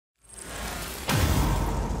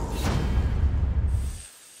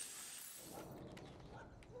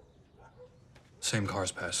Same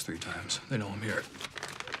car's passed 3 times. They know I'm here.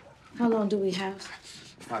 How long do we have?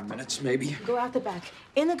 5 minutes, maybe. Go out the back.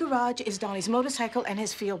 In the garage is Donnie's motorcycle and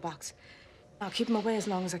his field box. I'll keep him away as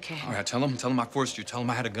long as I can. All right, tell him I forced you. Tell him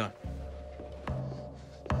I had a gun.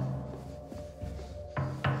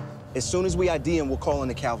 As soon as we ID him, we'll call in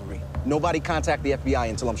the cavalry. Nobody contact the FBI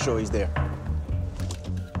until I'm sure he's there.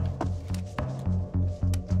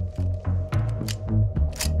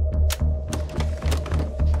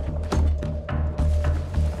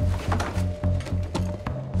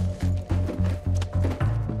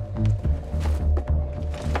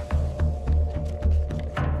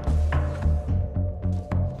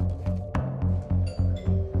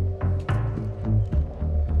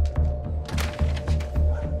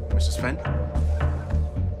 Mrs. Fenn?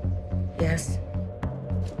 Yes?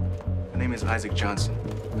 My name is Isaac Johnson.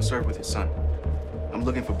 I serve with his son. I'm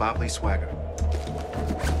looking for Bob Lee Swagger.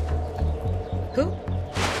 Who?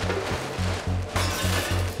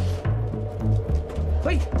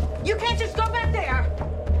 Wait, you can't just go back there!